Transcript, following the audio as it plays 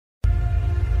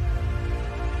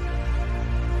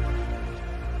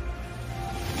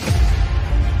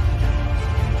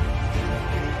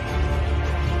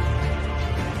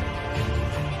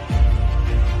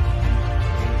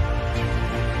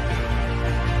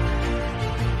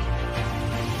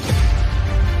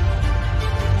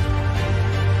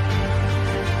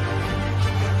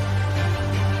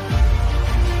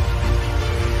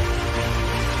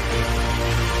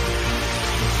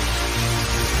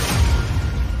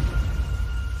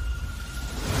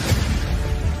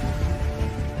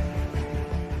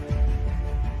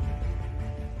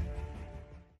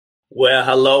Well,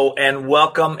 hello and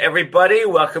welcome, everybody.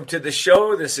 Welcome to the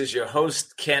show. This is your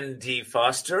host, Ken D.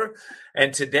 Foster.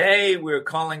 And today we're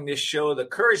calling this show The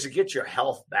Courage to Get Your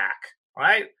Health Back,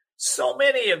 right? So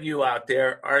many of you out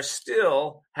there are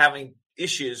still having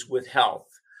issues with health.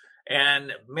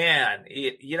 And man,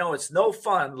 it's no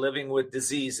fun living with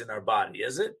disease in our body,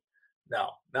 is it? No,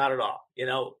 not at all.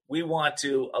 We want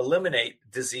to eliminate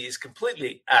disease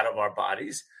completely out of our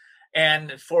bodies.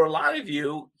 And for a lot of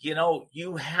you,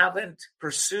 you haven't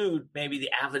pursued maybe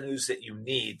the avenues that you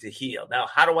need to heal. Now,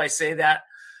 how do I say that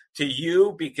to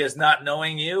you? Because not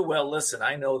knowing you, well, listen,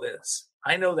 I know this.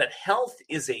 I know that health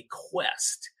is a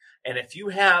quest. And if you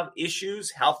have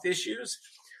health issues,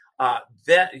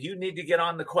 that you need to get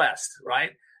on the quest,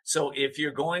 right? So if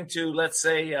you're going to, let's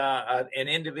say, an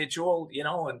individual,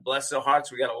 and bless their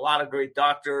hearts, we got a lot of great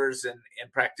doctors and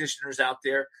practitioners out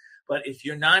there. But if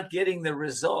you're not getting the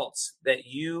results that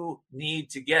you need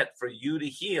to get for you to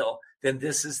heal, then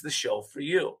this is the show for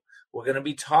you. We're going to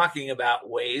be talking about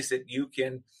ways that you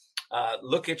can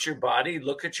look at your body,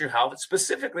 look at your health.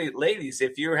 Specifically, ladies,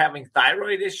 if you're having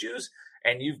thyroid issues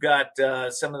and you've got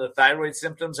some of the thyroid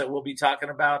symptoms that we'll be talking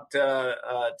about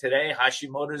today,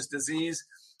 Hashimoto's disease.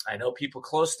 I know people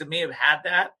close to me have had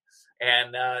that.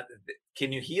 And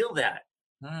can you heal that?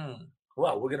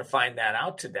 Well, we're going to find that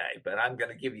out today, but I'm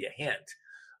going to give you a hint.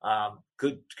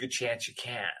 Good chance you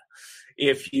can.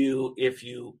 If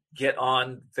you get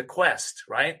on the quest,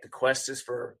 right? The quest is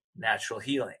for natural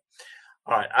healing.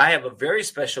 All right, I have a very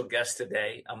special guest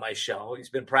today on my show.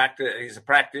 He's a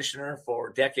practitioner for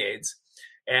decades,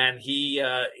 and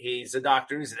he's a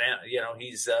doctor.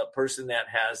 He's a person that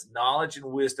has knowledge and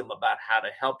wisdom about how to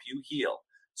help you heal.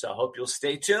 So I hope you'll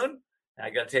stay tuned. I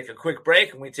got to take a quick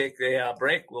break. When we take the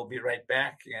break, we'll be right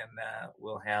back, and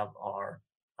we'll have our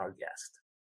guest.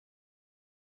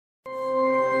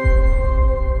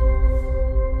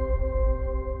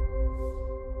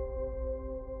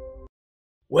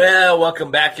 Well,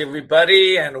 welcome back,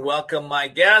 everybody, and welcome my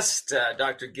guest,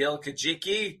 Dr. Gil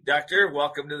Kajiki. Doctor,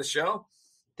 welcome to the show.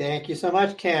 Thank you so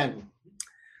much, Ken.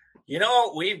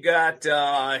 We've got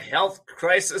a health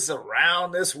crisis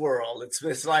around this world.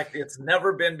 It's like it's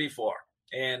never been before.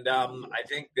 And I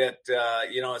think that,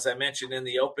 as I mentioned in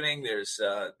the opening, there's,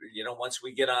 once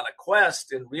we get on a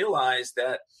quest and realize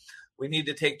that we need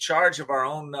to take charge of our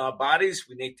own bodies,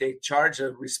 we need to take charge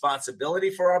of responsibility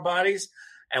for our bodies.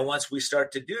 And once we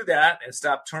start to do that and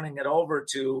stop turning it over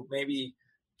to maybe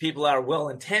people that are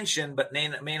well-intentioned but may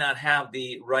not have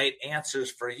the right answers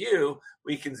for you,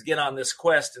 we can get on this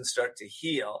quest and start to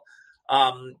heal.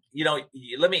 Let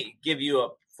me give you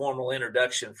a formal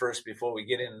introduction first before we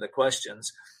get into the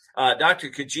questions. Dr.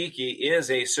 Kajiki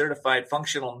is a certified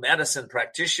functional medicine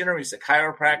practitioner. He's a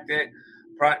chiropractor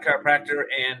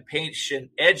and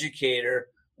patient educator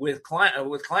with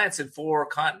clients in 4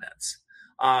 continents.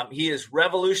 He is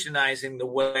revolutionizing the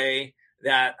way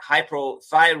that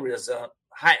hypothyroidism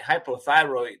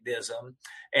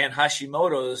and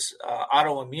Hashimoto's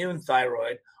autoimmune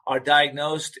thyroid are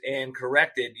diagnosed and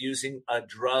corrected using a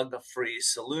drug-free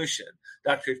solution.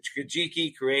 Dr.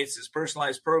 Kajiki creates his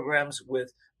personalized programs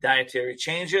with dietary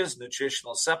changes,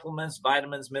 nutritional supplements,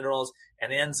 vitamins, minerals,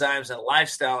 and enzymes, and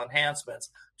lifestyle enhancements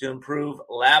to improve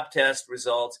lab test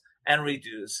results and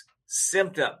reduce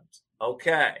symptoms.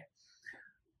 Okay.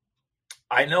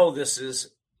 I know this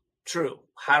is true.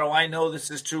 How do I know this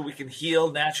is true? We can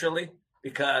heal naturally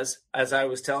because, as I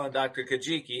was telling Dr.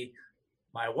 Kajiki,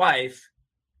 my wife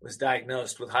was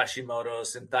diagnosed with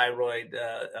Hashimoto's and thyroid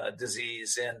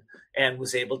disease and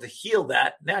was able to heal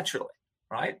that naturally,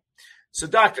 right? So,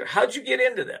 doctor, how'd you get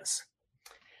into this?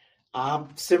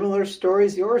 Similar story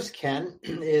as yours, Ken,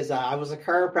 is I was a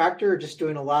chiropractor just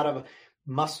doing a lot of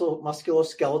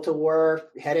musculoskeletal work,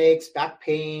 headaches, back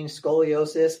pain,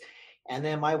 scoliosis. And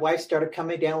then my wife started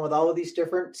coming down with all of these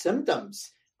different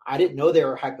symptoms. I didn't know they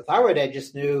were hypothyroid. I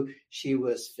just knew she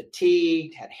was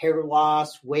fatigued, had hair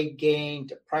loss, weight gain,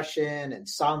 depression,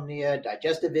 insomnia,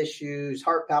 digestive issues,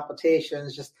 heart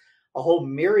palpitations, just a whole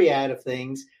myriad of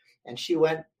things. And she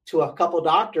went to a couple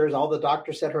doctors. All the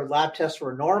doctors said her lab tests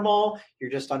were normal.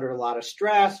 You're just under a lot of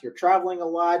stress. You're traveling a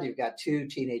lot. You've got 2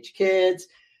 teenage kids.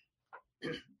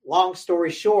 Long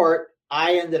story short,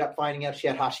 I ended up finding out she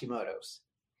had Hashimoto's.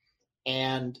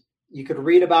 And you could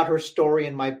read about her story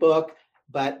in my book,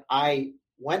 but I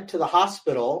went to the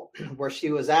hospital where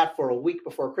she was at for a week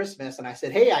before Christmas. And I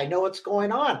said, hey, I know what's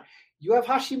going on. You have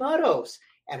Hashimoto's.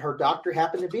 And her doctor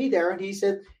happened to be there. And he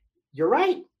said, you're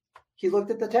right. He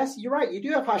looked at the test. You're right. You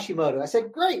do have Hashimoto. I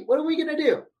said, great. What are we going to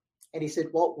do? And he said,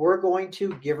 well, we're going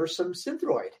to give her some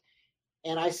Synthroid.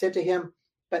 And I said to him,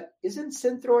 but isn't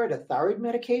Synthroid a thyroid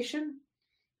medication?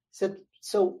 He said,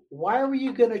 So why were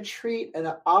you going to treat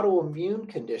an autoimmune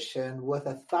condition with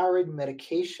a thyroid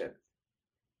medication?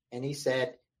 And he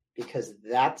said, because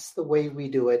that's the way we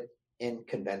do it in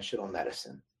conventional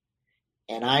medicine.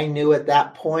 And I knew at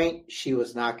that point she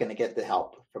was not going to get the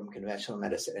help from conventional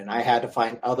medicine. And I had to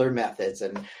find other methods.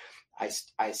 And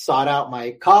I sought out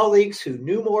my colleagues who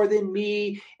knew more than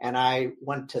me. And I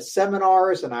went to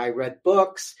seminars and I read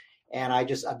books. And I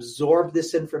just absorbed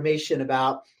this information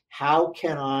about how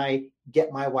can I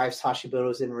get my wife's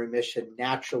Hashimoto's in remission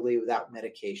naturally without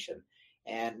medication.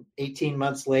 And 18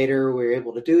 months later, we were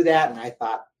able to do that. And I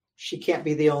thought, she can't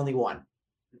be the only one.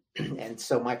 And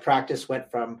so my practice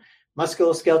went from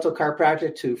musculoskeletal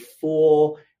chiropractic to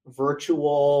full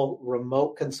virtual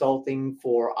remote consulting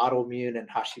for autoimmune and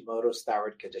Hashimoto's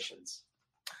thyroid conditions.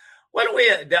 Why don't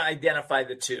we identify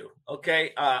the two?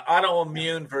 Okay,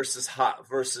 autoimmune versus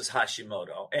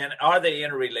Hashimoto, and are they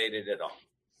interrelated at all?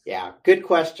 Yeah, good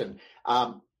question.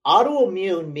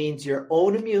 Autoimmune means your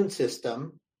own immune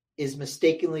system is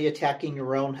mistakenly attacking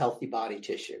your own healthy body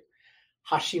tissue.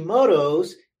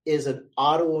 Hashimoto's is an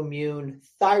autoimmune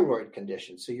thyroid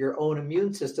condition. So your own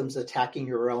immune system's attacking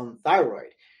your own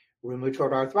thyroid.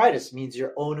 Rheumatoid arthritis means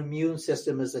your own immune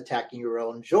system is attacking your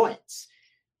own joints.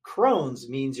 Crohn's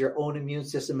means your own immune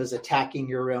system is attacking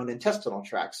your own intestinal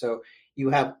tract. So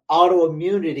you have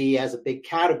autoimmunity as a big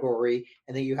category,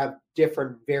 and then you have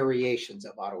different variations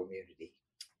of autoimmunity.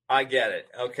 I get it.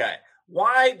 Okay.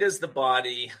 Why does the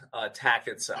body attack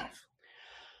itself?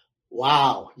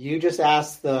 Wow, you just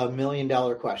asked the $1 million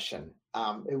question.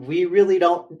 We really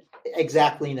don't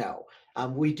exactly know.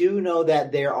 We do know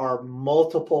that there are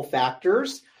multiple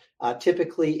factors.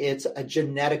 Typically, it's a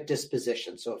genetic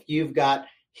disposition. So if you've got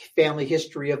family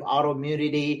history of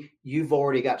autoimmunity, you've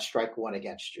already got strike one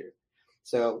against you.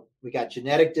 So we got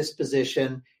genetic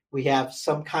disposition. We have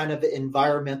some kind of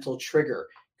environmental trigger.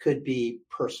 Could be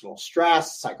personal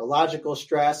stress, psychological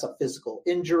stress, a physical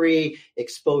injury,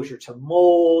 exposure to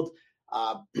mold.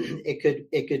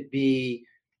 It could be,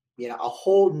 a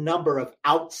whole number of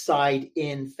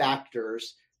outside-in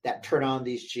factors that turn on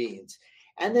these genes.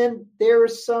 And then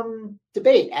there's some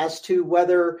debate as to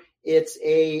whether it's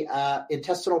a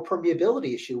intestinal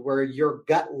permeability issue where your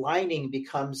gut lining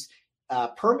becomes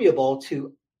permeable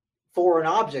to foreign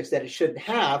objects that it shouldn't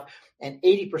have, and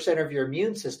 80% of your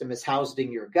immune system is housed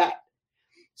in your gut.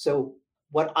 So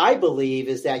what I believe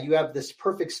is that you have this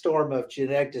perfect storm of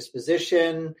genetic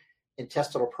disposition,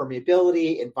 intestinal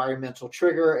permeability, environmental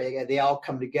trigger. They all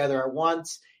come together at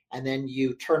once, and then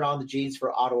you turn on the genes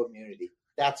for autoimmunity.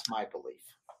 That's my belief.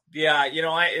 Yeah,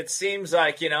 it seems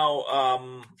like,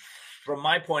 from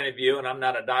my point of view, and I'm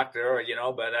not a doctor,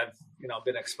 but I've,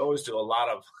 been exposed to a lot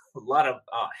of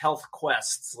health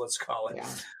quests, let's call it. Yeah.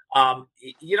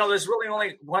 There's really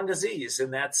only one disease,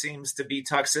 and that seems to be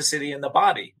toxicity in the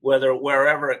body,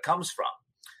 wherever it comes from.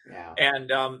 Yeah.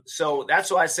 And so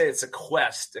that's why I say it's a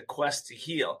quest to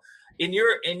heal. In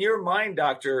your mind,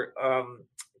 doctor,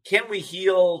 can we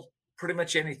heal pretty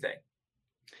much anything?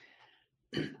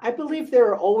 I believe there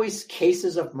are always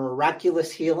cases of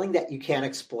miraculous healing that you can't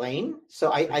explain.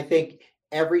 So I think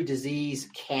every disease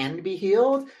can be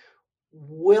healed.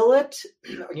 Will it?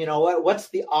 What's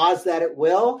the odds that it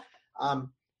will?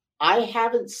 I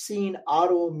haven't seen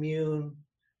autoimmune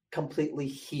completely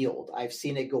healed. I've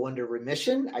seen it go into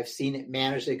remission. I've seen it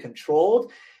managed and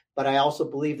controlled. But I also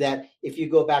believe that if you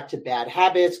go back to bad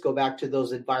habits, go back to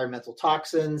those environmental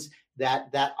toxins,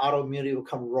 that autoimmunity will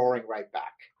come roaring right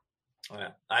back.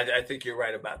 Yeah, I think you're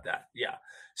right about that. Yeah.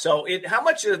 So how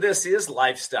much of this is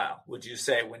lifestyle, would you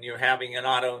say, when you're having an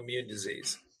autoimmune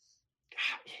disease?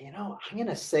 I'm going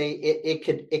to say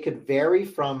it could vary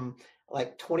from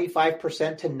like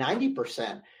 25% to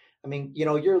 90%. I mean,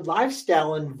 your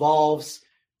lifestyle involves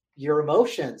your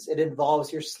emotions. It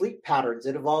involves your sleep patterns.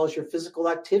 It involves your physical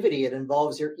activity. It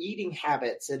involves your eating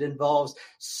habits. It involves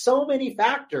so many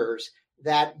factors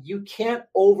that you can't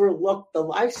overlook the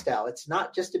lifestyle. It's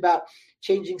not just about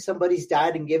changing somebody's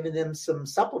diet and giving them some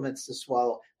supplements to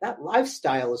swallow. That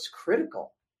lifestyle is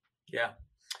critical. Yeah.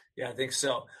 Yeah, I think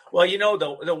so. Well,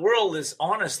 the world is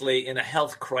honestly in a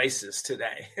health crisis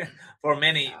today for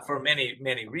many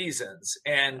reasons.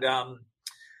 And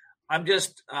I'm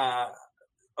just,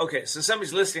 okay, so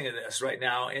somebody's listening to this right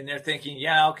now and they're thinking,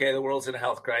 yeah, okay, the world's in a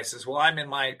health crisis. Well, I'm in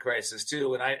my crisis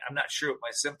too. And I'm not sure what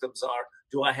my symptoms are.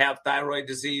 Do I have thyroid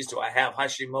disease? Do I have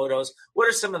Hashimoto's? What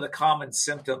are some of the common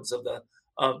symptoms of the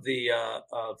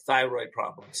thyroid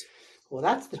problems? Well,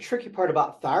 that's the tricky part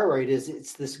about thyroid is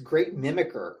it's this great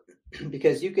mimicker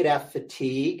because you could have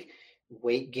fatigue,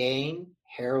 weight gain,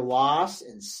 hair loss,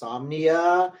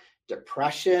 insomnia,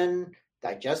 depression,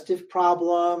 digestive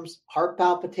problems, heart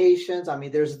palpitations. I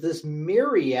mean, there's this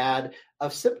myriad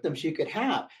of symptoms you could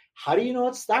have. How do you know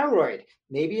it's thyroid?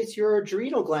 Maybe it's your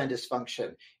adrenal gland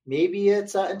dysfunction. Maybe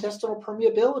it's intestinal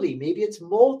permeability. Maybe it's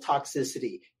mold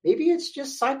toxicity. Maybe it's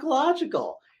just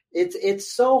psychological.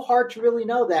 It's so hard to really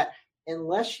know that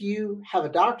unless you have a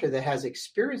doctor that has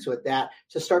experience with that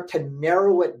to start to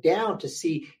narrow it down to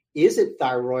see, is it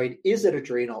thyroid? Is it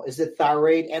adrenal? Is it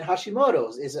thyroid and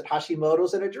Hashimoto's? Is it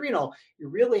Hashimoto's and adrenal? You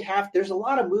really there's a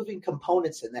lot of moving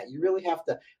components in that. You really have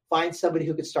to find somebody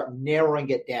who can start narrowing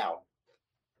it down.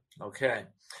 Okay.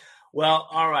 Well,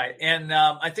 all right. And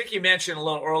I think you mentioned a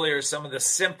little earlier some of the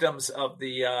symptoms of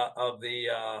the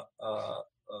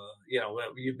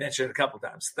you mentioned a couple of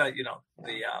times,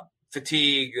 the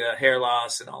fatigue, hair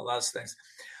loss, and all those things.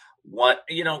 What,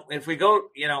 if we go,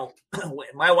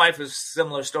 my wife was a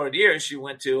similar story to yours. She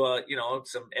went to,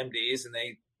 some MDs, and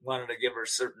they wanted to give her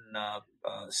certain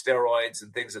steroids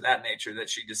and things of that nature, that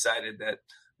she decided that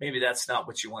maybe that's not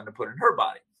what she wanted to put in her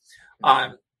body.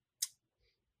 Mm-hmm.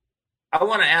 I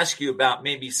want to ask you about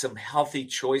maybe some healthy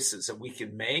choices that we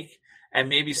can make, and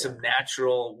maybe some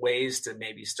natural ways to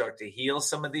maybe start to heal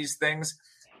some of these things.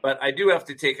 But I do have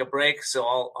to take a break,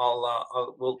 so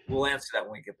we'll answer that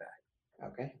when we get back.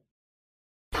 Okay.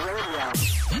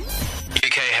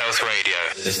 UK Health Radio,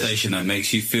 the station that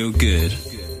makes you feel good.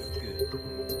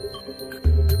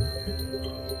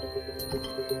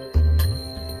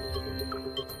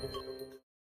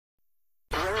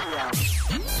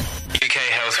 UK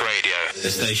Health Radio, the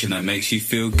station that makes you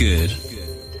feel good.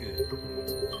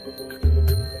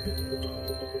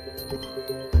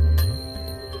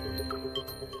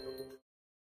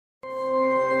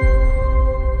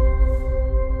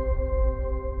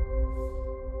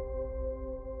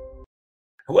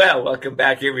 Well, welcome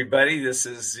back, everybody. This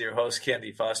is your host, Ken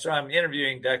D. Foster. I'm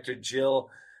interviewing Dr. Gil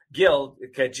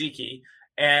Kajiki,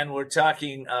 and we're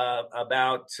talking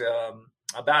about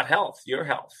health, your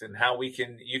health, and how you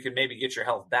can maybe get your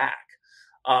health back.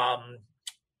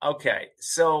 Okay,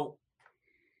 so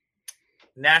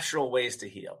natural ways to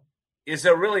heal. Is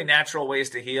there really natural ways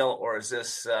to heal, or is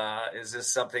this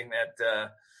something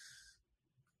that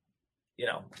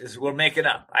we're making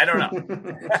up? I don't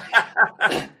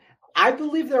know. I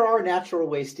believe there are natural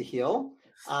ways to heal.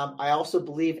 I also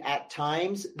believe at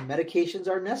times medications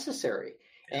are necessary.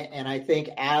 And I think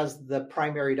as the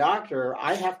primary doctor,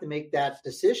 I have to make that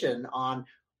decision on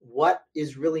what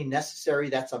is really necessary.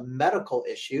 That's a medical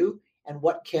issue, and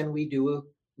what can we do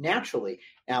naturally.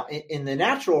 Now, in the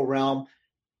natural realm,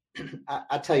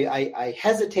 I'll tell you, I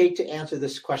hesitate to answer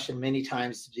this question many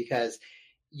times, because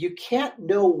you can't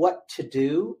know what to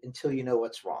do until you know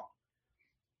what's wrong.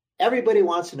 Everybody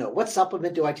wants to know, what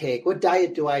supplement do I take? What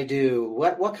diet do I do?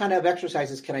 What kind of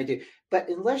exercises can I do? But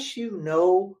unless you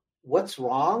know what's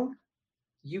wrong,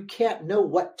 you can't know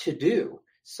what to do.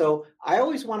 So I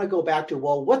always want to go back to,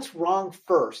 well, what's wrong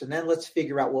first? And then let's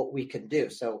figure out what we can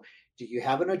do. So do you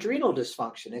have an adrenal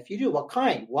dysfunction? If you do, what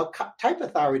kind? What type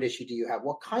of thyroid issue do you have?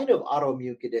 What kind of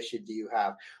autoimmune condition do you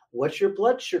have? What's your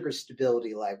blood sugar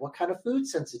stability like? What kind of food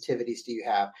sensitivities do you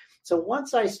have? So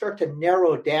once I start to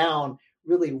narrow down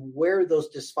really where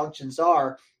those dysfunctions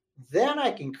are, then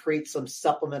I can create some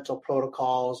supplemental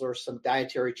protocols or some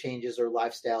dietary changes or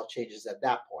lifestyle changes at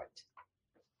that point.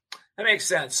 That makes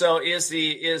sense. So is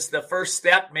the first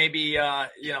step maybe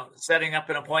setting up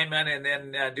an appointment and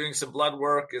then doing some blood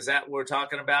work? Is that what we're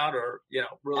talking about, or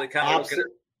really kind of looking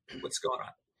at what's going on?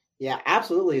 Yeah,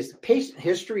 absolutely. Patient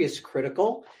history is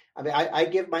critical. I mean, I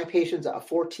give my patients a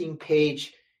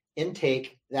 14-page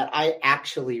intake that I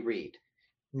actually read.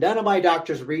 None of my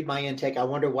doctors read my intake. I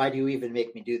wonder, why do you even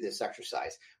make me do this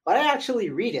exercise? But I actually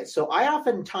read it. So I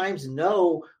oftentimes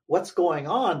know what's going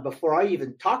on before I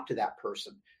even talk to that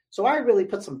person. So I really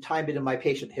put some time into my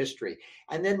patient history.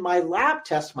 And then my lab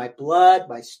tests, my blood,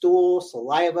 my stool,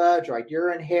 saliva, dried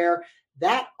urine, hair,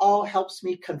 that all helps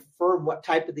me confirm what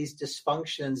type of these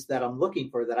dysfunctions that I'm looking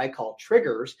for, that I call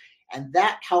triggers. And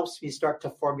that helps me start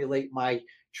to formulate my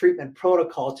treatment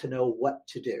protocol to know what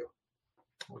to do.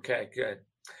 Okay, good.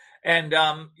 And,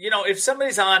 if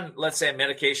somebody's on, let's say, a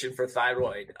medication for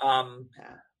thyroid,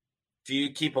 do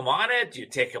you keep them on it? Do you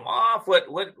take them off?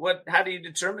 How do you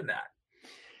determine that?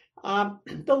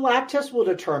 The lab test will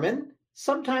determine.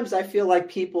 Sometimes I feel like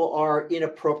people are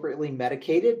inappropriately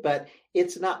medicated, but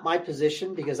it's not my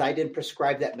position, because I didn't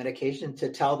prescribe that medication, to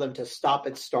tell them to stop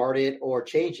it, start it, or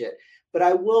change it. But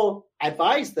I will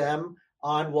advise them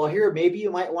on, well, here, maybe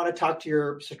you might want to talk to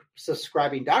your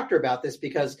prescribing doctor about this,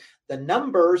 because the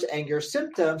numbers and your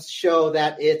symptoms show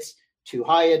that it's too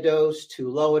high a dose, too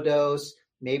low a dose.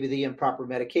 maybe the improper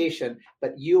medication,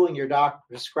 but you and your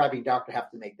prescribing doctor have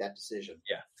to make that decision.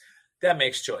 Yeah, that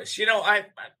makes choice. I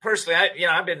personally,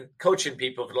 I've been coaching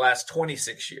people for the last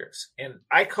 26 years, and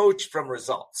I coach from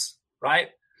results, right?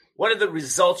 What are the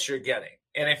results you're getting?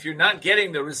 And if you're not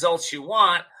getting the results you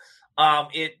want,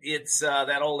 it's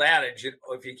that old adage,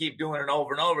 if you keep doing it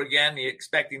over and over again, you're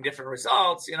expecting different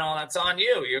results, that's on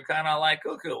you. You're kind of like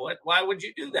cuckoo. Why would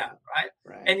you do that?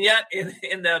 Right. And yet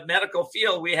in the medical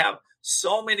field, we have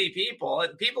so many people,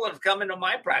 and people have come into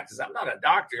my practice. I'm not a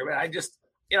doctor, but I just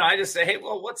say, hey,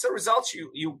 well, what's the results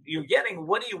you're getting?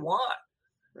 What do you want?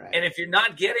 Right. And if you're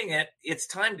not getting it, it's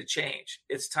time to change.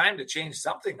 It's time to change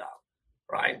something up.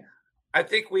 Right. I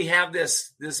think we have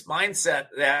this mindset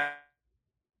that,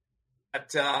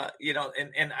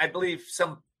 and I believe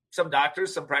some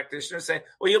doctors, some practitioners say,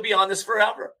 well, you'll be on this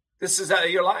forever. This is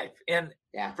your life. And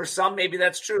for some, maybe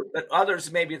that's true, but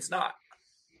others, maybe it's not.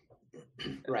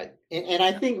 Right. And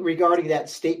I think regarding that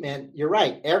statement, you're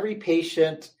right. Every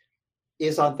patient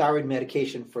is on thyroid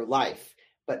medication for life.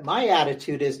 But my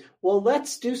attitude is, well,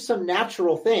 let's do some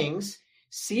natural things.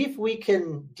 See if we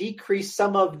can decrease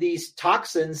some of these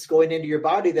toxins going into your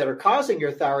body that are causing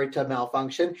your thyroid to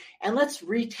malfunction. And let's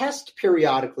retest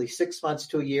periodically 6 months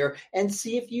to a year and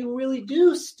see if you really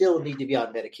do still need to be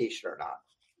on medication or not.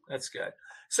 That's good.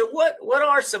 So what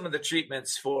are some of the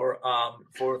treatments for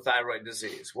thyroid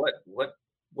disease? What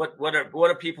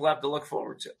do people have to look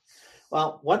forward to?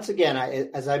 Well, once again,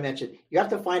 as I mentioned, you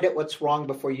have to find out what's wrong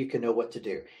before you can know what to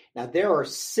do. Now, there are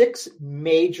 6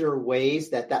 major ways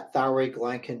that thyroid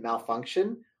gland can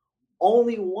malfunction.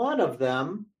 Only one of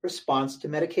them responds to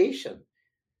medication.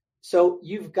 So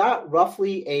you've got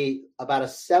roughly about a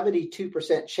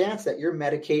 72% chance that your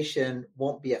medication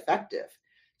won't be effective.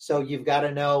 So you've got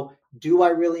to know, do I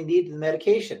really need the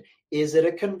medication? Is it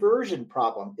a conversion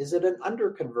problem? Is it an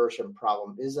underconversion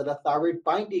problem? Is it a thyroid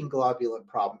binding globulin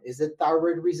problem? Is it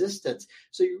thyroid resistance?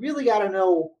 So you really got to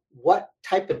know what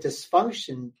type of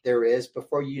dysfunction there is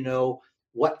before you know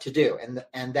what to do.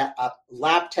 And that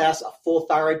lab test, a full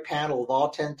thyroid panel of all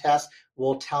 10 tests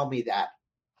will tell me that.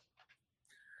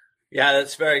 Yeah,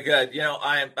 that's very good.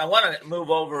 I want to move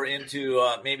over into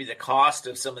maybe the cost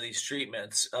of some of these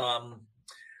treatments.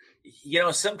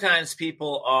 Sometimes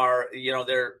people are,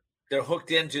 they're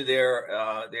hooked into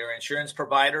their insurance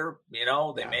provider.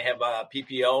 They may have a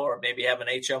PPO or maybe have an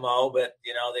HMO, but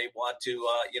they want to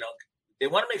they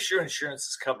want to make sure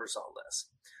insurance covers all this.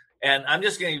 And I'm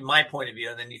just going to give my point of view,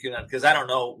 and then you can, because I don't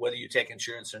know whether you take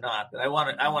insurance or not. But I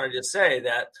want to just say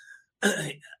that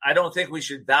I don't think we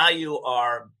should value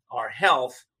our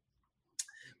health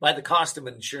by the cost of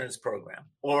an insurance program,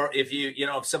 or if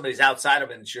if somebody's outside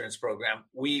of an insurance program.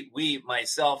 We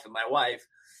myself and my wife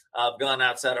have gone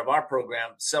outside of our program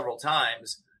several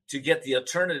times to get the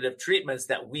alternative treatments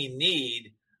that we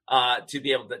need to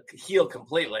be able to heal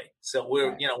completely. So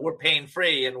we're pain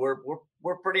free, and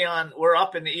we're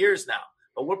up in the ears now,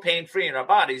 but we're pain free in our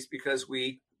bodies because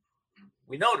we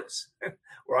notice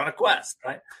we're on a quest,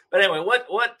 right? But anyway,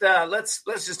 let's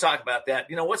just talk about that.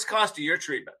 What's the cost of your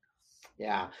treatment?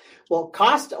 Yeah. Well,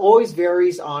 cost always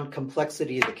varies on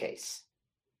complexity of the case.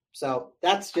 So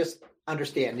that's just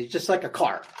understand. It's just like a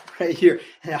car right here.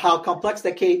 How complex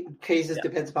that case is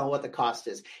depends upon what the cost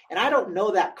is. And I don't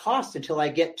know that cost until I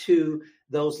get to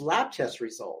those lab test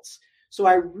results. So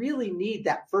I really need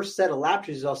that first set of lab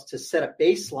results to set a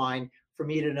baseline for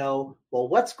me to know, well,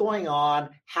 what's going on,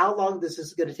 how long this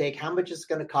is going to take, how much it's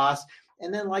going to cost.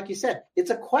 And then, like you said, it's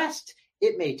a quest.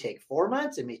 It may take 4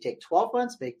 months. It may take 12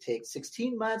 months. It may take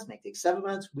 16 months. It may take 7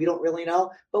 months. We don't really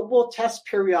know, but we'll test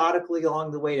periodically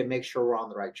along the way to make sure we're on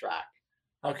the right track.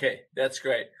 Okay, that's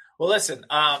great. Well, listen,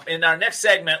 in our next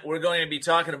segment, we're going to be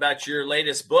talking about your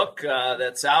latest book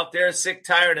that's out there, Sick,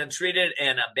 Tired, Untreated,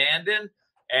 and Abandoned.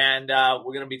 And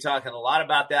we're going to be talking a lot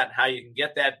about that and how you can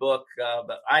get that book.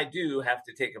 But I do have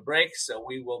to take a break, so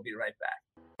we will be right back.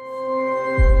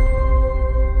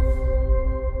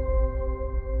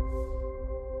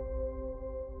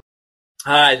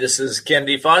 Hi, this is Ken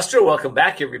D. Foster. Welcome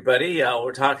back, everybody.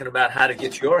 We're talking about how to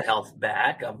get your health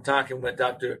back. I'm talking with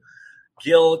Dr.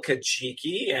 Gil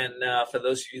Kajiki, and for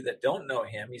those of you that don't know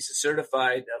him, he's a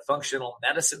certified functional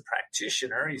medicine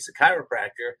practitioner. He's a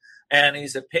chiropractor, and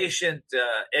he's a patient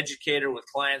educator with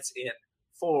clients in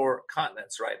 4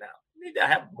 continents right now. You need to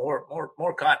have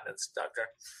more continents, doctor.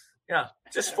 Yeah,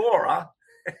 just 4, huh?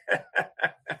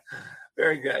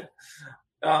 Very good.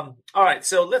 All right,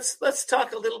 so let's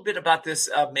talk a little bit about this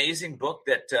amazing book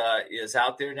that is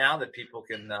out there now that people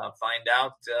can find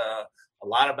out a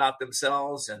lot about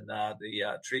themselves and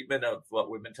the treatment of what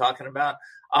we've been talking about.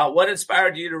 What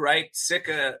inspired you to write Sick,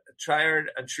 Tired,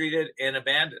 Untreated, and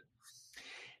Abandoned?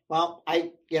 Well,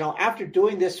 after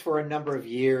doing this for a number of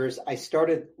years, I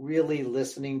started really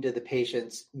listening to the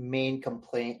patient's main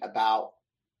complaint about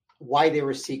why they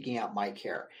were seeking out my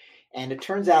care. And it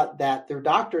turns out that their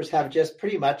doctors have just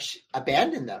pretty much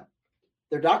abandoned them.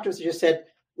 Their doctors just said,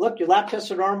 look, your lab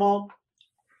tests are normal.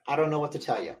 I don't know what to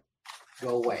tell you.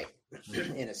 Go away,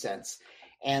 in a sense.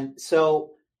 And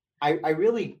so I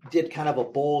really did kind of a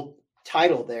bold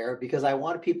title there because I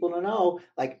wanted people to know,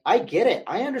 like, I get it.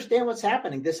 I understand what's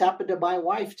happening. This happened to my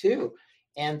wife too.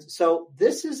 And so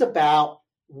this is about,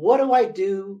 what do I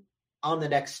do on the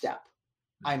next step?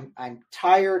 I'm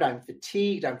tired. I'm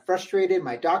fatigued. I'm frustrated.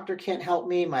 My doctor can't help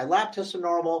me. My lab tests are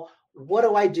normal. What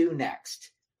do I do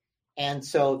next? And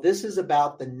so this is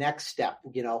about the next step.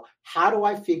 How do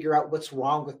I figure out what's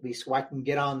wrong with me so I can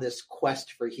get on this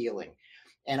quest for healing?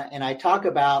 And I talk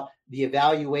about the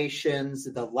evaluations,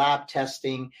 the lab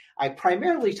testing. I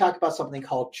primarily talk about something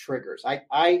called triggers.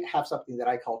 I have something that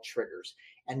I call triggers.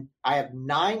 And I have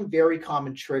 9 very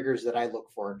common triggers that I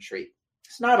look for and treat.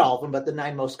 It's not all of them, but the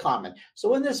 9 most common.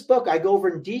 So in this book, I go over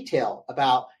in detail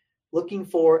about looking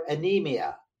for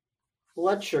anemia,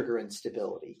 blood sugar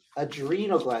instability,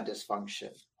 adrenal gland dysfunction,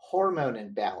 hormone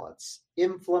imbalance,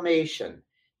 inflammation,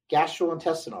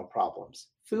 gastrointestinal problems,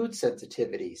 food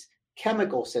sensitivities,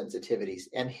 chemical sensitivities,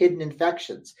 and hidden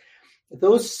infections.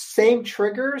 Those same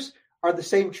triggers are the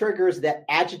same triggers that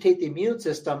agitate the immune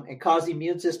system and cause the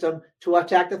immune system to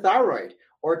attack the thyroid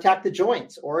or attack the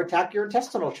joints or attack your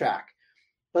intestinal tract.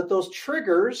 But those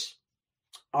triggers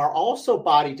are also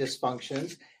body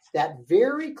dysfunctions that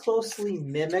very closely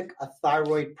mimic a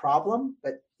thyroid problem,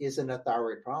 but isn't a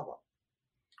thyroid problem.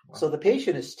 Wow. So the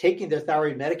patient is taking their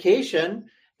thyroid medication,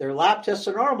 their lab tests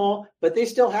are normal, but they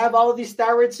still have all of these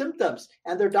thyroid symptoms,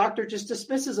 and their doctor just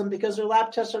dismisses them because their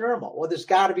lab tests are normal. Well, there's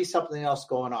got to be something else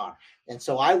going on. And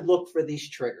so I look for these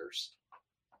triggers.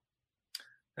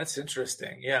 That's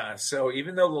interesting. Yeah. So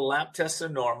even though the lab tests are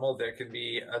normal, there can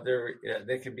be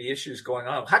issues going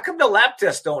on. How come the lab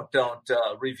tests don't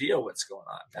reveal what's going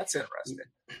on? That's interesting.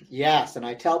 Yes, and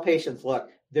I tell patients, look,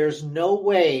 there's no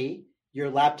way your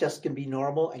lab test can be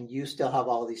normal and you still have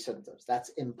all these symptoms. That's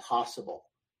impossible.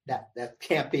 That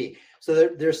can't be. So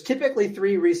there's typically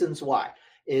 3 reasons why.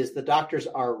 Is the doctors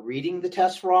are reading the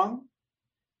tests wrong,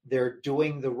 they're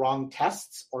doing the wrong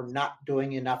tests, or not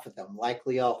doing enough of them,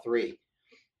 likely all 3.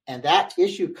 And that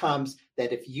issue comes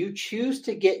that if you choose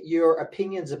to get your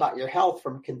opinions about your health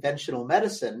from conventional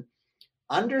medicine,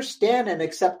 understand and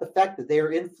accept the fact that they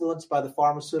are influenced by the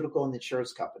pharmaceutical and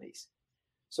insurance companies.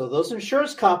 So those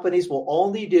insurance companies will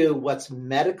only do what's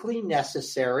medically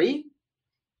necessary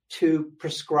to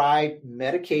prescribe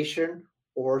medication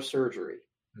or surgery.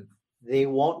 They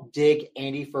won't dig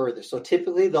any further. So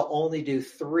typically they'll only do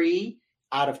 3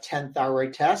 out of 10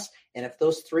 thyroid tests. And if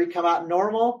those 3 come out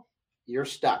normal, you're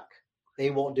stuck. They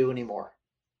won't do any more.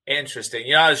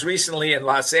 Interesting. I was recently in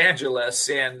Los Angeles,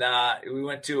 and we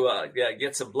went to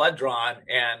get some blood drawn,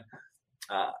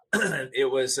 and it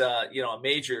was a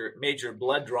major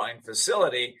blood drawing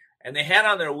facility, and they had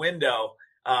on their window,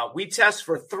 we test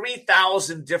for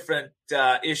 3,000 different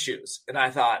issues, and I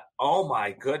thought, oh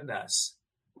my goodness.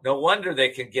 No wonder they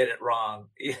can get it wrong.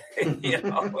 They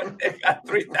got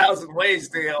 3,000 ways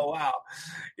to go. Wow.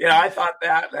 I thought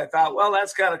that. I thought, well,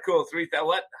 that's kind of cool.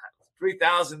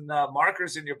 3,000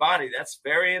 markers in your body. That's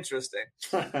very interesting.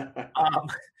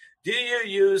 Do you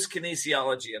use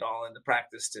kinesiology at all in the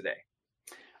practice today?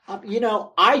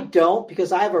 I don't,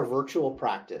 because I have a virtual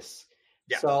practice.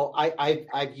 Yeah. So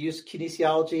I've used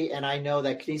kinesiology, and I know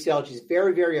that kinesiology is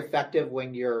very, very effective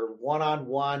when you're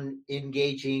one-on-one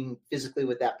engaging physically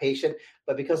with that patient.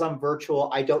 But because I'm virtual,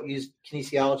 I don't use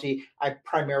kinesiology. I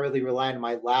primarily rely on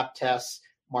my lab tests,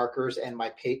 markers, and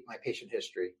my patient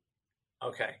history.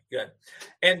 Okay, good.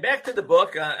 And back to the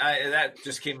book, that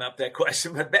just came up, that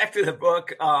question, but back to the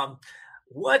book.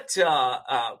 What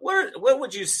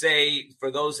would you say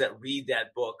for those that read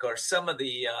that book are some of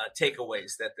the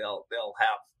takeaways that they'll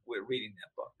have with reading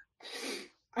that book?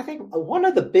 I think one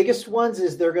of the biggest ones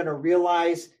is they're going to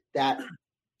realize that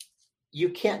you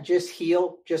can't just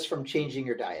heal just from changing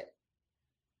your diet.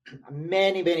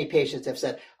 Many, many patients have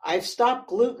said, I've stopped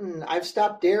gluten, I've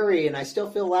stopped dairy, and I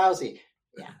still feel lousy.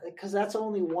 Yeah, because that's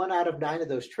only 1 out of 9 of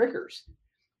those triggers.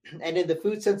 And in the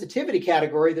food sensitivity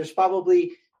category, there's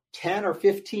probably 10 or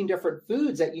 15 different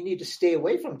foods that you need to stay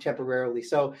away from temporarily.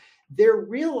 So they're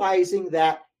realizing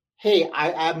that, hey,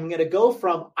 I'm going to go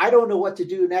from, I don't know what to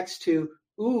do next, to,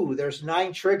 there's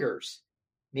 9 triggers.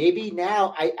 Maybe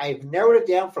now I've narrowed it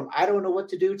down from, I don't know what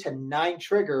to do, to 9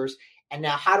 triggers. And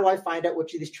now how do I find out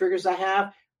which of these triggers I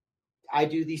have? I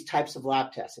do these types of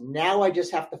lab tests. And now I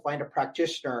just have to find a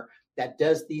practitioner that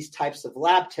does these types of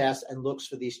lab tests and looks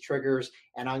for these triggers,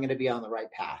 and I'm going to be on the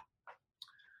right path.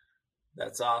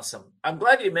 That's awesome. I'm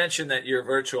glad you mentioned that you're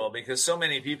virtual, because so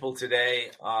many people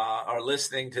today are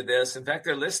listening to this. In fact,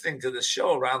 they're listening to this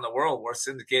show around the world. We're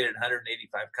syndicated in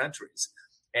 185 countries.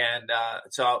 And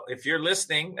so if you're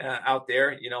listening out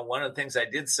there, one of the things I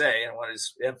did say, and I want to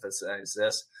emphasize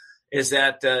this, is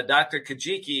that Dr.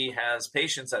 Kajiki has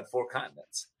patients on 4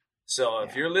 continents. So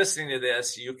if you're listening to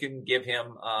this, you can give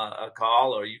him a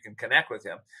call, or you can connect with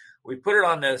him. We put it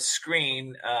on the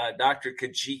screen,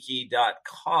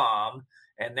 drkajiki.com,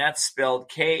 and that's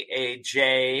spelled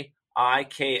Kajiki.com,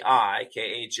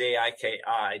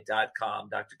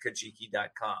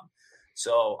 drkajiki.com.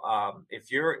 So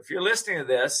if you're listening to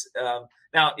this,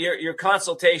 now your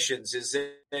consultations, do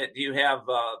you have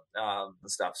the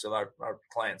stuff so our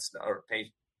clients or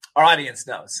our audience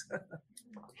knows?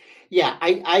 Yeah,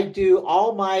 I do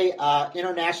all my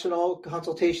international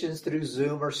consultations through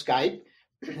Zoom or Skype.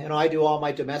 I do all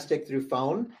my domestic through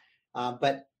phone.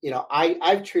 But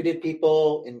I've treated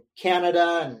people in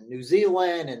Canada and New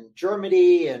Zealand and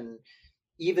Germany and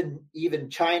even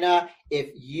China. If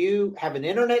you have an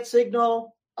internet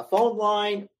signal, a phone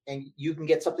line, and you can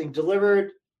get something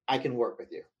delivered, I can work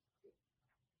with you.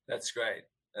 That's great.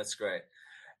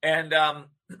 And the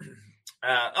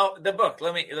book.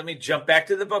 Let me jump back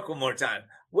to the book one more time.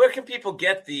 Where can people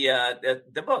get the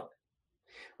book?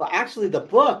 Well, actually, the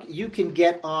book you can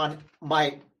get on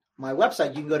my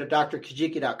website. You can go to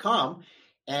drkajiki.com,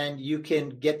 and you can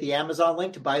get the Amazon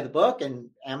link to buy the book,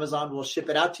 and Amazon will ship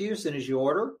it out to you as soon as you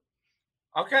order.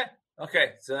 Okay.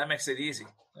 So that makes it easy.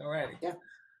 All righty. Yeah.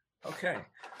 Okay.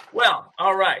 Well,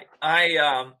 all right.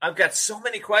 I've got so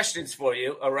many questions for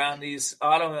you around these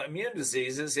autoimmune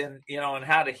diseases and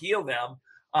how to heal them.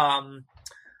 I'm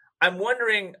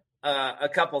wondering a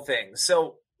couple things.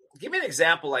 So give me an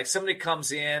example, like somebody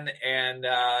comes in and,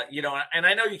 and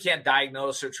I know you can't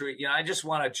diagnose or treat, I just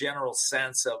want a general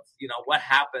sense of, what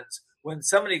happens when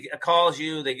somebody calls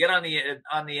you, they get on the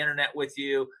internet with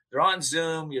you, they're on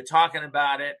Zoom, you're talking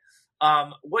about it.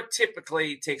 What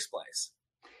typically takes place?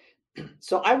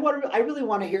 So I really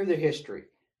want to hear the history.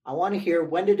 I want to hear,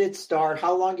 when did it start?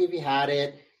 How long have you had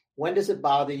it? When does it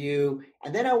bother you?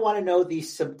 And then I want to know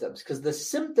these symptoms, because the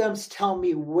symptoms tell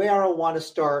me where I want to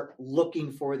start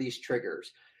looking for these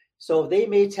triggers. So they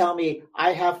may tell me,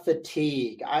 I have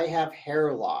fatigue, I have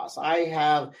hair loss, I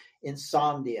have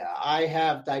insomnia, I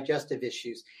have digestive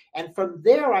issues. And from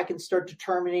there, I can start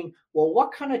determining, well,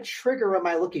 what kind of trigger am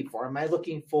I looking for? Am I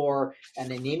looking for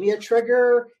an anemia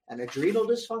trigger, an adrenal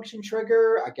dysfunction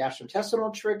trigger, a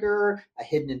gastrointestinal trigger, a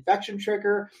hidden infection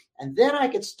trigger? And then I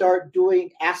could start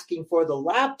asking for the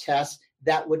lab tests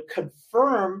that would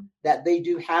confirm that they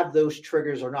do have those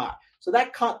triggers or not. So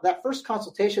that first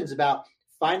consultation is about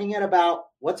finding out about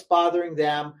what's bothering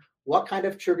them, what kind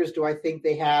of triggers do I think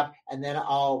they have, and then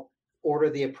I'll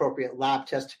order the appropriate lab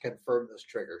test to confirm those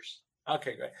triggers.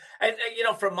 Okay, great. And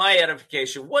from my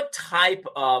edification, what type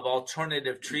of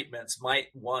alternative treatments might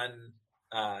one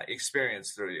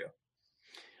experience through you?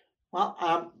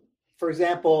 Well, for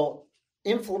example,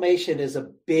 inflammation is a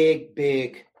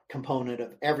big component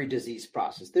of every disease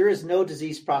process. There is no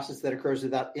disease process that occurs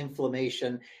without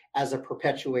inflammation as a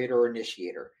perpetuator or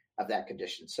initiator of that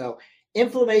condition. So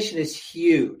inflammation is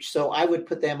huge. So I would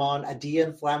put them on a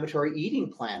de-inflammatory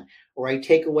eating plan, where I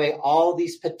take away all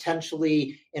these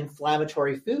potentially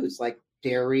inflammatory foods like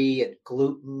dairy and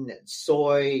gluten and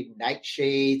soy,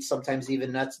 nightshades, sometimes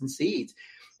even nuts and seeds.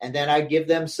 And then I give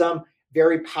them some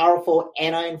very powerful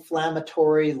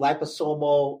anti-inflammatory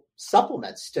liposomal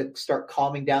supplements to start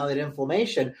calming down that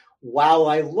inflammation, while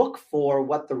I look for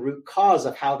what the root cause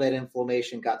of how that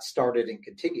inflammation got started and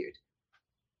continued.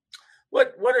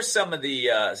 What are some of the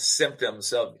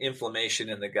symptoms of inflammation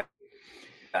in the gut?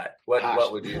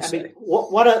 What would you say? I mean,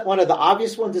 one of the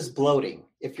obvious ones is bloating.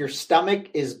 If your stomach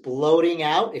is bloating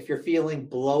out, if you're feeling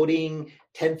bloating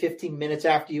 10, 15 minutes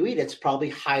after you eat, it's probably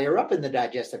higher up in the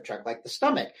digestive tract, like the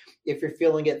stomach. If you're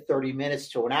feeling it 30 minutes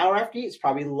to an hour after you eat, it's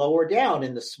probably lower down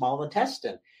in the small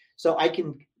intestine. So I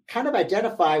can kind of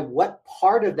identify what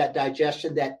part of that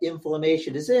digestion that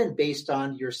inflammation is in based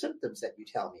on your symptoms that you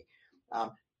tell me.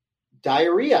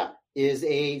 Diarrhea is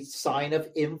a sign of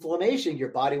inflammation. Your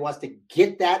body wants to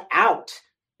get that out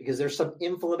because there's some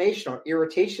inflammation or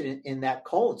irritation in that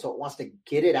colon, so it wants to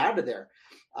get it out of there.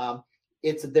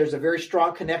 There's a very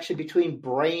strong connection between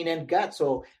brain and gut.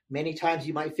 So many times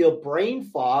you might feel brain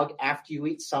fog after you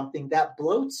eat something that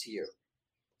bloats you.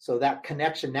 So that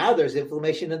connection, now there's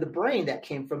inflammation in the brain that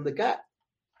came from the gut.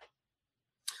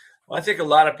 Well, I think a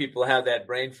lot of people have that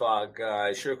brain fog.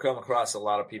 I sure come across a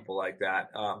lot of people like that.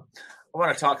 I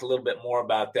want to talk a little bit more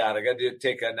about that. I got to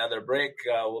take another break.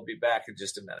 We'll be back in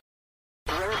just a minute.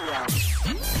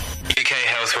 UK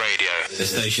Health Radio, the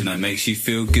station that makes you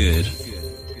feel good.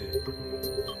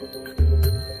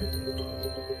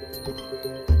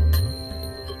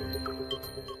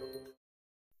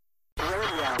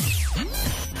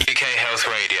 UK Health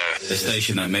Radio, the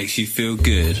station that makes you feel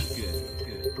good.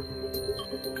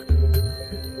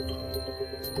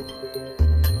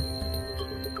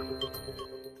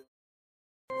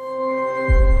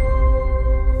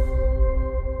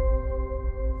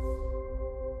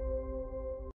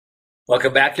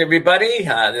 Welcome back, everybody.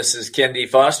 This is Ken D.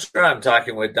 Foster. I'm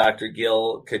talking with Dr.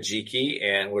 Gil Kajiki,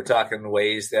 and we're talking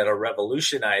ways that are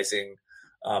revolutionizing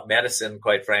medicine,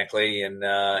 quite frankly, in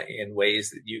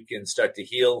ways that you can start to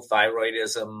heal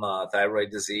thyroidism,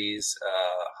 thyroid disease,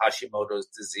 Hashimoto's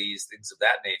disease, things of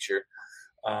that nature.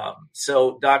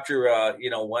 So, doctor,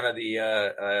 one of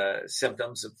the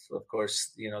symptoms of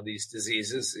course, these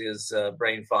diseases is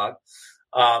brain fog.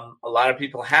 A lot of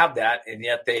people have that, and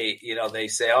yet they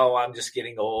say, "Oh, I'm just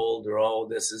getting old," or "Oh,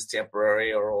 this is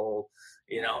temporary," or "Oh,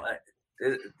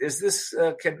 is this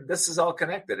this is all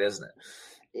connected, isn't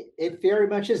it?" It very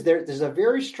much is. There's a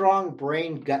very strong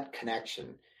brain-gut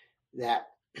connection that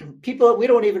we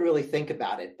don't even really think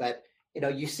about it, but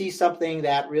you see something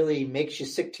that really makes you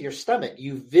sick to your stomach.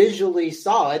 You visually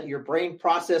saw it, your brain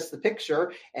processed the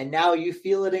picture, and now you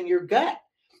feel it in your gut.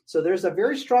 So there's a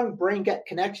very strong brain-gut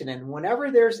connection. And whenever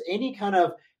there's any kind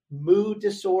of mood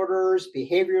disorders,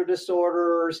 behavioral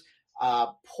disorders,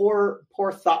 poor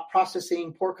thought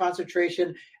processing, poor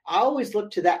concentration, I always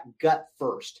look to that gut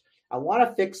first. I want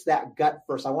to fix that gut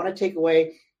first. I want to take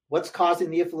away what's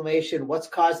causing the inflammation, what's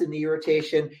causing the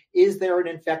irritation. Is there an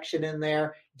infection in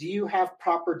there? Do you have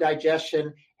proper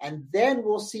digestion? And then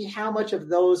we'll see how much of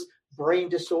those brain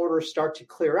disorders start to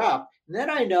clear up. And then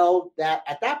I know that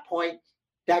at that point,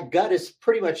 that gut is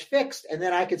pretty much fixed, and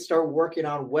then I can start working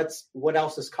on what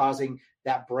else is causing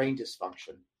that brain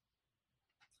dysfunction.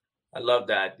 I love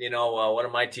that. One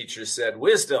of my teachers said,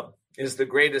 wisdom is the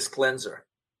greatest cleanser.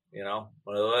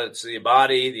 It's the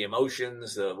body, the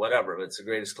emotions, whatever. It's the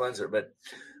greatest cleanser. But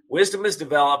wisdom is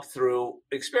developed through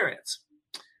experience.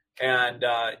 And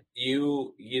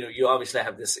you obviously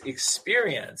have this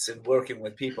experience in working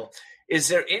with people. Is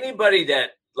there anybody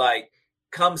that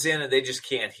comes in and they just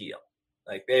can't heal?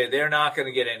 They're not going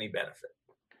to get any benefit?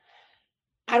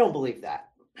 I don't believe that.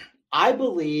 I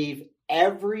believe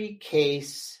every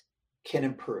case can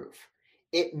improve.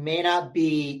 It may not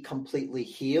be completely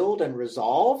healed and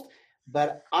resolved,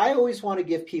 but I always want to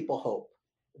give people hope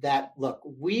that, look,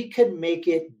 we can make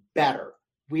it better.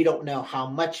 We don't know how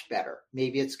much better.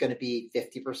 Maybe it's going to be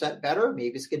 50% better.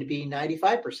 Maybe it's going to be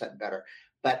 95% better.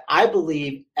 But I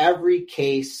believe every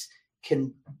case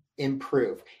can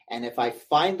improve. And if I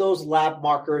find those lab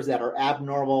markers that are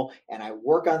abnormal and I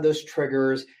work on those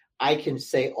triggers, I can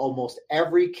say almost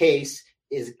every case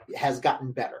has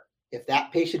gotten better. If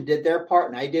that patient did their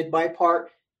part and I did my part,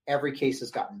 every case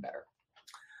has gotten better.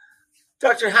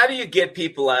 Doctor, how do you get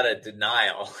people out of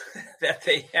denial that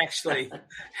they actually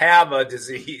have a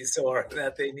disease or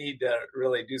that they need to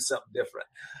really do something different?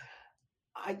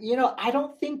 I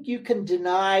don't think you can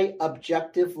deny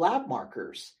objective lab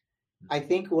markers. I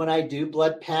think when I do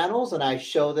blood panels and I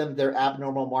show them their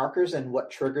abnormal markers and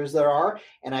what triggers there are,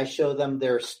 and I show them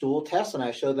their stool tests and I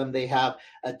show them they have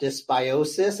a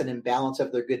dysbiosis, an imbalance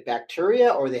of their good bacteria,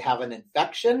 or they have an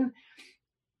infection,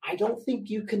 I don't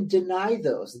think you can deny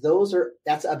those.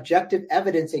 That's objective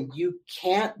evidence, and you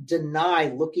can't deny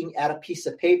looking at a piece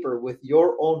of paper with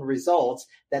your own results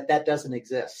that doesn't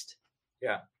exist.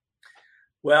 Yeah.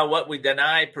 Well, what we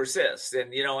deny persists.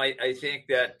 And, I think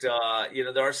that,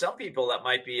 there are some people that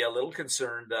might be a little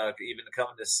concerned even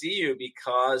coming to see you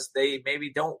because they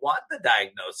maybe don't want the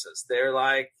diagnosis. They're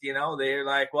like,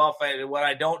 well, what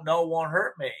I don't know won't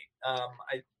hurt me.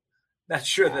 I'm not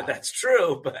sure that that's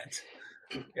true, but.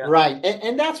 Yeah. Right.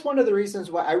 And that's one of the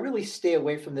reasons why I really stay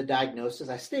away from the diagnosis.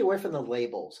 I stay away from the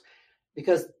labels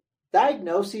because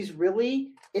diagnoses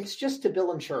really, it's just to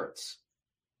bill insurance.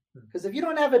 Because if you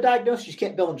don't have a diagnosis, you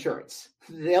can't bill insurance.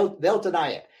 They'll deny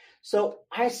it. So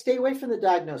I stay away from the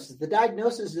diagnosis. The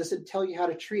diagnosis doesn't tell you how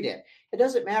to treat it. It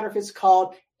doesn't matter if it's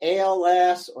called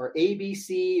ALS or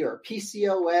ABC or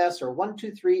PCOS or 1,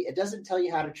 2, 3. It doesn't tell you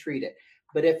how to treat it.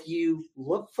 But if you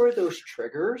look for those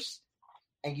triggers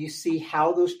and you see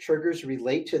how those triggers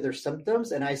relate to their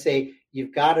symptoms, and I say,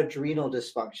 you've got adrenal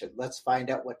dysfunction. Let's find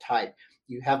out what type.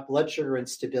 You have blood sugar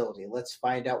instability. Let's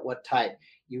find out what type.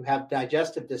 You have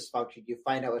digestive dysfunction. You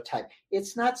find out what type.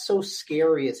 It's not so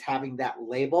scary as having that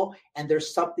label, and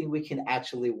there's something we can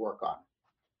actually work on.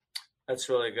 That's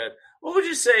really good. What would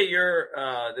you say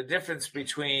the difference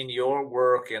between your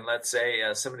work and, let's say,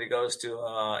 somebody goes to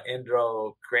an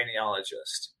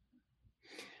endocrinologist?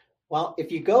 Well,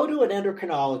 if you go to an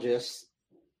endocrinologist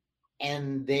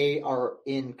and they are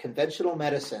in conventional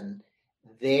medicine,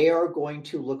 they are going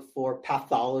to look for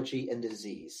pathology and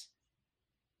disease.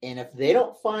 And if they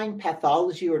don't find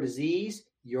pathology or disease,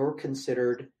 you're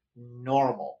considered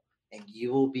normal and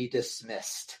you will be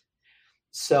dismissed.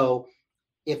 So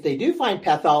if they do find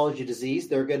pathology disease,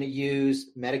 they're going to use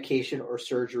medication or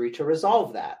surgery to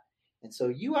resolve that. And so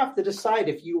you have to decide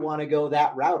if you want to go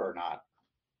that route or not.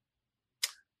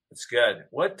 That's good.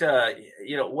 What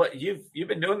you've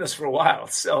been doing this for a while.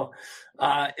 So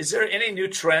is there any new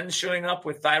trends showing up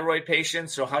with thyroid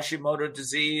patients or Hashimoto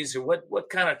disease, or what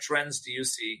kind of trends do you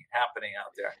see happening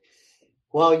out there?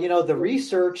 Well, the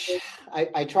research,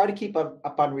 I try to keep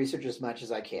up on research as much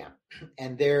as I can.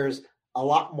 And there's a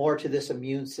lot more to this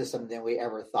immune system than we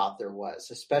ever thought there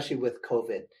was, especially with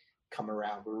COVID coming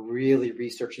around. We're really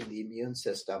researching the immune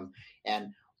system.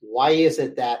 And why is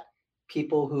it that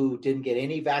people who didn't get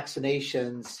any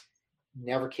vaccinations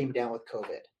never came down with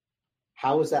COVID?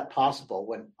 How is that possible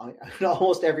when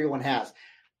almost everyone has?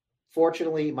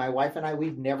 Fortunately, my wife and I,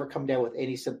 we've never come down with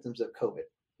any symptoms of COVID.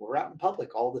 We're out in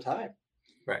public all the time.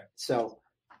 Right. So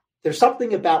there's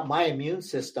something about my immune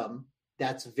system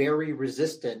that's very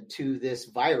resistant to this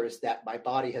virus that my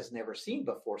body has never seen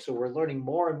before. So we're learning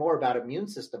more and more about immune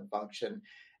system function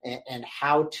and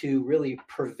how to really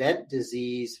prevent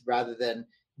disease rather than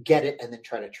get it and then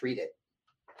try to treat it.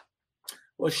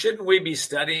 Well, shouldn't we be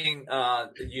studying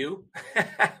you?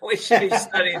 we should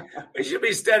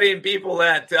be studying people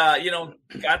that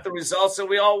got the results that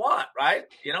we all want, right?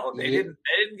 They didn't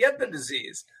get the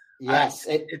disease. Yes.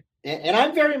 And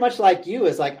I'm very much like you,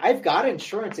 is like, I've got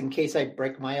insurance in case I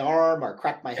break my arm or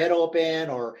crack my head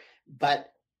open,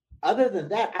 but other than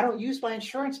that, I don't use my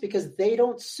insurance because they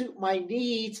don't suit my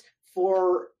needs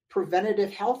for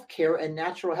preventative health care and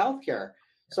natural health care.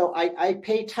 So I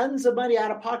pay tons of money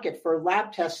out of pocket for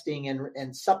lab testing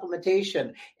and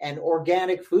supplementation and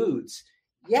organic foods.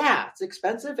 Yeah, it's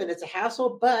expensive and it's a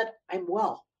hassle, but I'm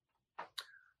well.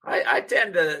 I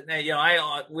tend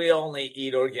to, we only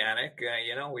eat organic.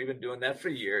 We've been doing that for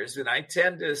years, and I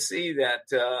tend to see that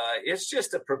it's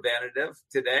just a preventative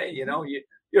today.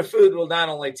 Your food will not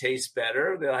only taste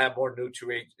better, they'll have more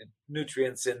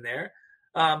nutrients in there,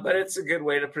 but it's a good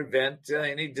way to prevent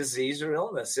any disease or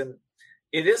illness. And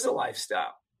it is a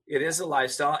lifestyle. It is a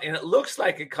lifestyle, and it looks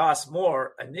like it costs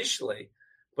more initially,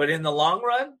 but in the long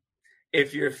run,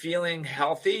 if you're feeling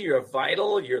healthy, you're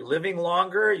vital, you're living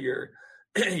longer, you're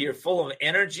full of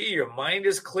energy, your mind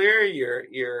is clear,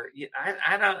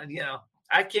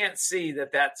 I can't see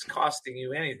that that's costing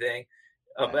you anything.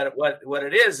 But what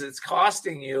it is, it's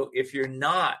costing you if you're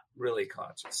not really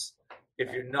conscious,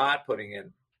 if you're not putting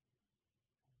in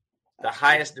the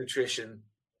highest nutrition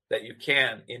that you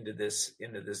can into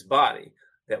this body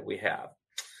that we have.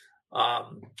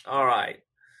 All right.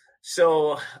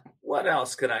 So what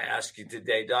else can I ask you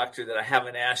today, Doctor, that I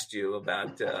haven't asked you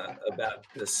about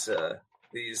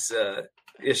these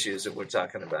issues that we're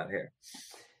talking about here?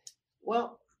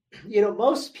 Well,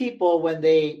 most people, when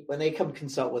they come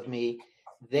consult with me,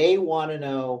 they want to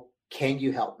know, can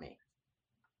you help me?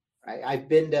 Right? I've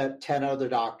been to 10 other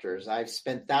doctors. I've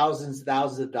spent thousands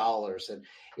of dollars. And,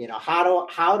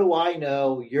 how do I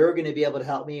know you're going to be able to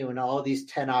help me when all these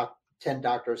 10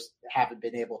 doctors haven't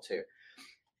been able to?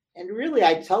 And really,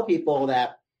 I tell people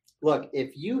that, look,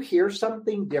 if you hear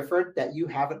something different that you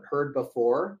haven't heard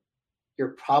before,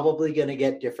 you're probably going to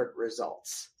get different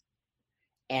results.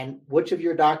 And which of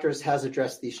your doctors has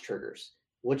addressed these triggers?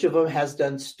 Which of them has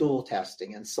done stool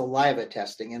testing and saliva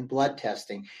testing and blood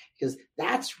testing? Because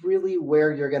that's really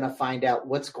where you're going to find out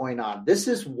what's going on. This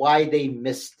is why they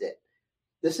missed it.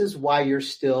 This is why you're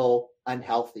still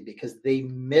unhealthy, because they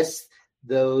miss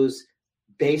those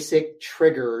basic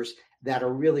triggers that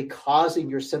are really causing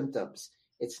your symptoms.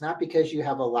 It's not because you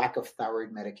have a lack of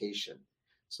thyroid medication.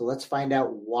 So let's find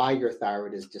out why your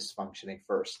thyroid is dysfunctioning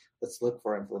first. Let's look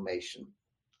for inflammation.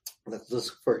 Let's look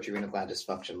for adrenal gland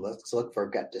dysfunction. Let's look for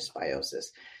gut dysbiosis.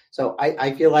 So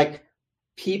I feel like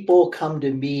people come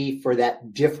to me for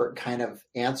that different kind of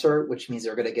answer, which means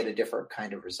they're going to get a different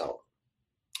kind of result.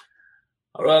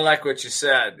 I really like what you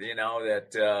said,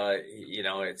 it's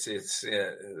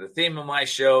the theme of my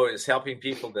show is helping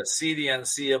people to see the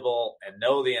unseeable and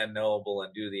know the unknowable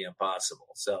and do the impossible.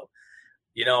 So,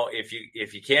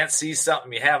 if you can't see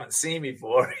something you haven't seen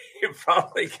before, you're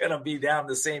probably going to be down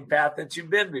the same path that you've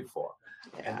been before.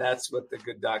 Yeah. And that's what the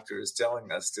good doctor is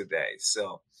telling us today.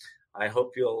 So I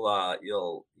hope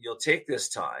you'll take this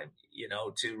time,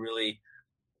 to really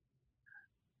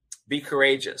be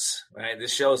courageous, right?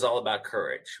 This show is all about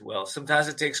courage. Well, sometimes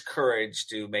it takes courage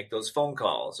to make those phone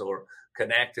calls or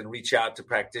connect and reach out to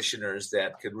practitioners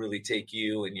that could really take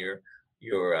you and your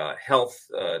health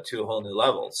to a whole new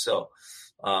level. So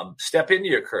step into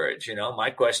your courage. My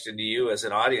question to you as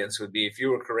an audience would be, if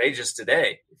you were courageous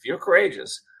today, if you're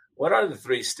courageous, what are the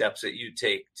 3 steps that you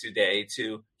take today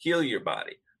to heal your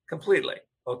body completely?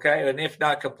 Okay. And if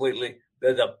not completely,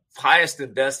 they're the highest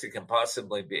and best it can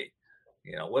possibly be.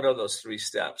 What are those 3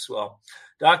 steps? Well,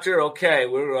 doctor, okay,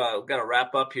 we're going to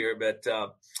wrap up here, but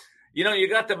you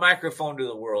got the microphone to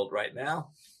the world right now.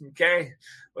 Okay.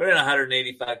 We're in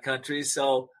 185 countries.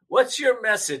 So what's your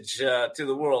message to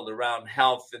the world around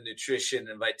health and nutrition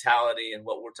and vitality and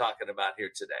what we're talking about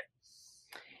here today?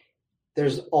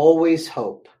 There's always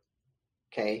hope.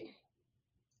 Okay.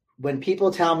 When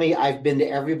people tell me I've been to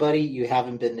everybody, you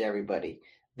haven't been to everybody.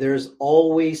 There's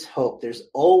always hope. There's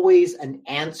always an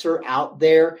answer out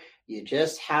there. You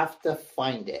just have to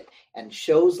find it. And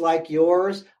shows like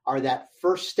yours are that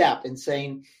first step in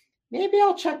saying, maybe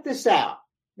I'll check this out.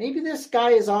 Maybe this guy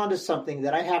is onto something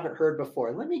that I haven't heard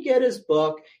before. Let me get his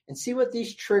book and see what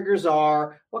these triggers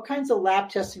are. What kinds of lab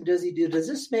testing does he do? Does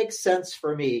this make sense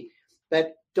for me?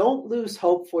 But don't lose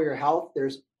hope for your health.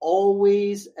 There's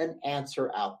always an answer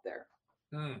out there.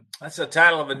 That's the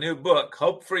title of a new book,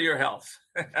 Hope for Your Health.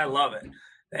 I love it.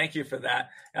 Thank you for that.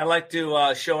 I'd like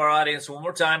to show our audience one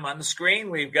more time on the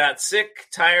screen. We've got Sick,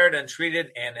 Tired,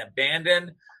 Untreated, and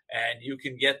Abandoned. And you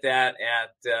can get that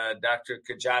at Dr.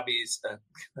 Kajabi's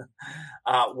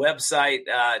website.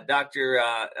 Doctor,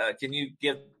 can you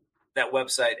give that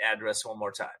website address one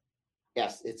more time?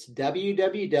 Yes, it's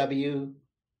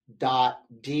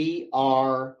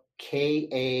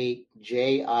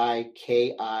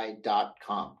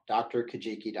www.drkajiki.com,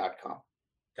 drkajiki.com.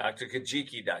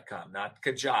 drkajiki.com, not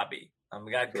Kajabi.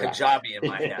 I've got Kajabi in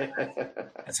my head.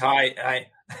 That's how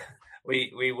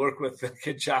we work with the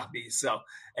Kajabi. So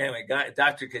anyway,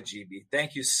 Dr. Kajiki,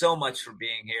 thank you so much for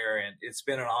being here. And it's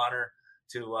been an honor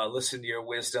to listen to your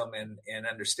wisdom and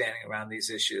understanding around these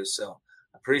issues. So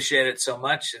I appreciate it so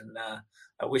much. And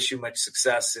I wish you much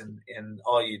success in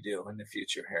all you do in the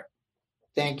future here.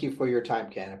 Thank you for your time,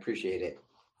 Ken. I appreciate it.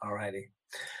 All righty.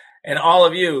 And all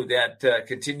of you that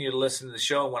continue to listen to the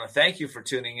show, I want to thank you for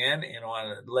tuning in, and I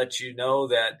want to let you know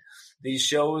that these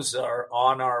shows are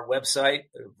on our website,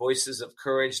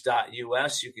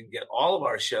 voicesofcourage.us. You can get all of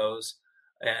our shows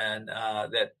and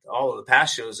that all of the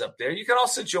past shows up there. You can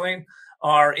also join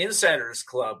our Insiders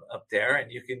Club up there,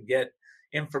 and you can get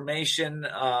information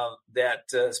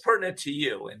that is pertinent to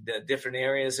you in different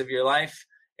areas of your life.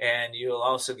 And you'll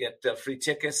also get free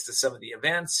tickets to some of the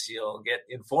events. You'll get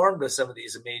informed of some of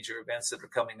these major events that are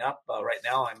coming up. Right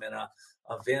now, I'm in an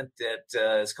event that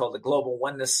is called the Global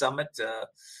Oneness Summit.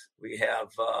 We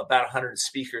have about 100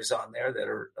 speakers on there that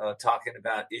are talking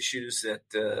about issues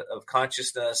of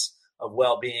consciousness, of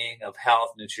well-being, of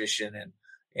health, nutrition,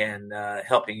 and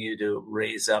helping you to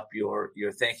raise up your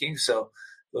thinking. So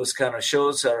those kind of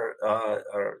shows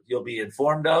are you'll be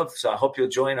informed of. So I hope you'll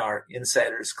join our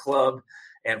Insiders Club.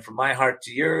 And from my heart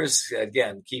to yours,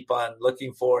 again, keep on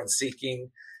looking for and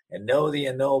seeking, and know the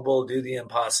unknowable, do the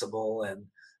impossible, and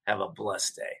have a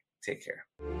blessed day. Take care.